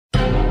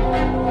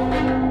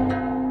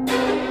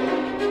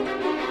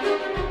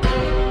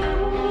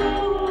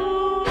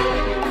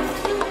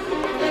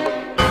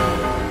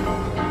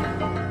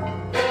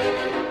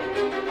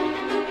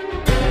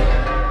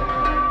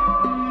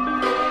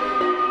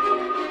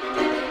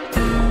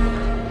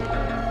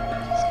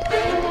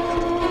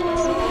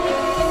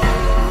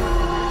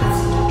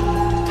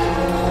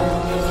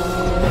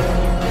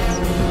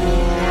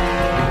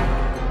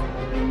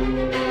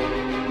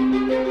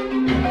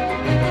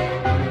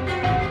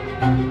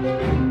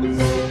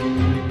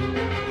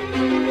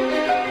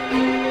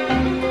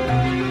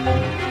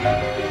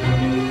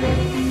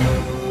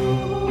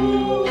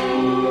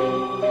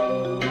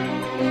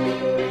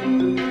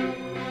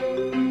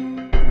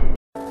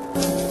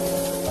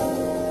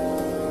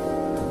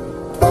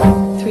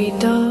three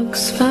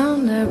dogs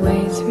found their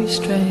way through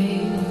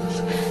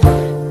strays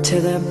to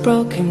the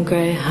broken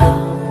grey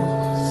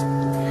house.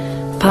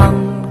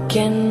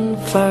 Pumpkin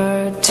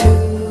fur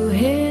to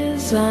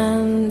his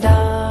and her.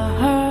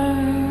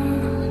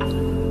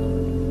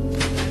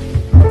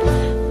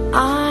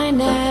 I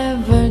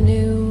never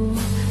knew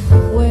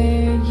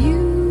where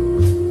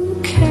you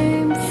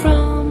came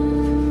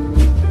from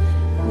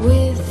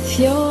with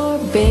your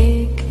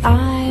big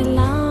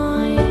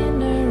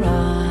eyeliner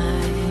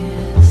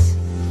eyes.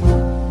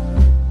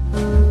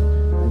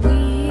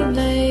 We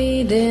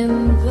laid in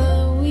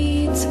the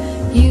weeds,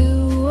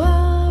 you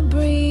a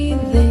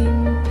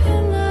breathing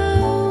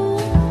pillow,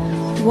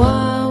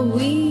 while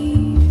we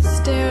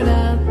stared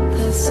at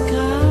the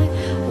sky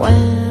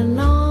when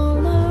all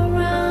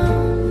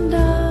around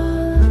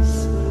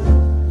us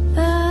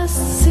the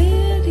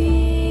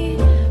city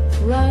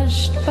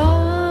rushed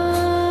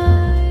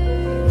by,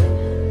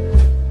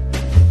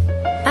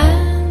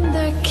 and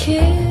the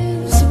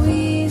kids,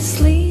 we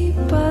sleep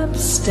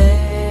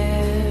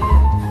upstairs,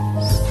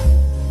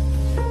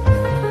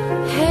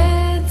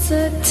 heads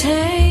a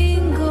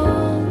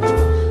tangled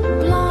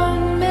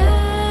blonde mess.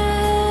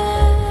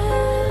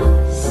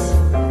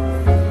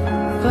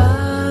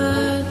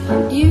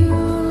 But you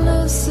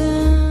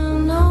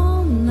listen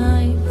all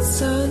night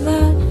so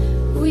that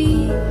we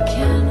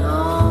can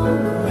all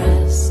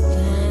rest,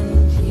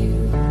 and you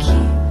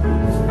keep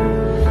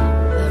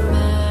the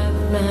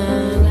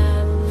madman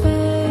at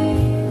bay.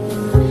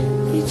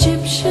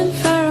 Egyptian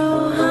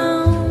pharaoh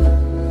hound,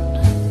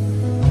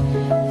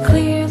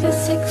 clear the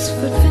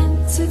 6-foot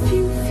fence if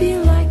you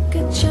feel like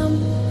a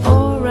jump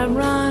or a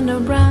run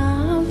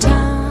around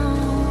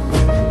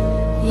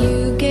town.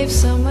 You gave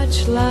so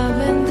much love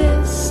in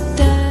this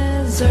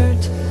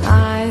desert.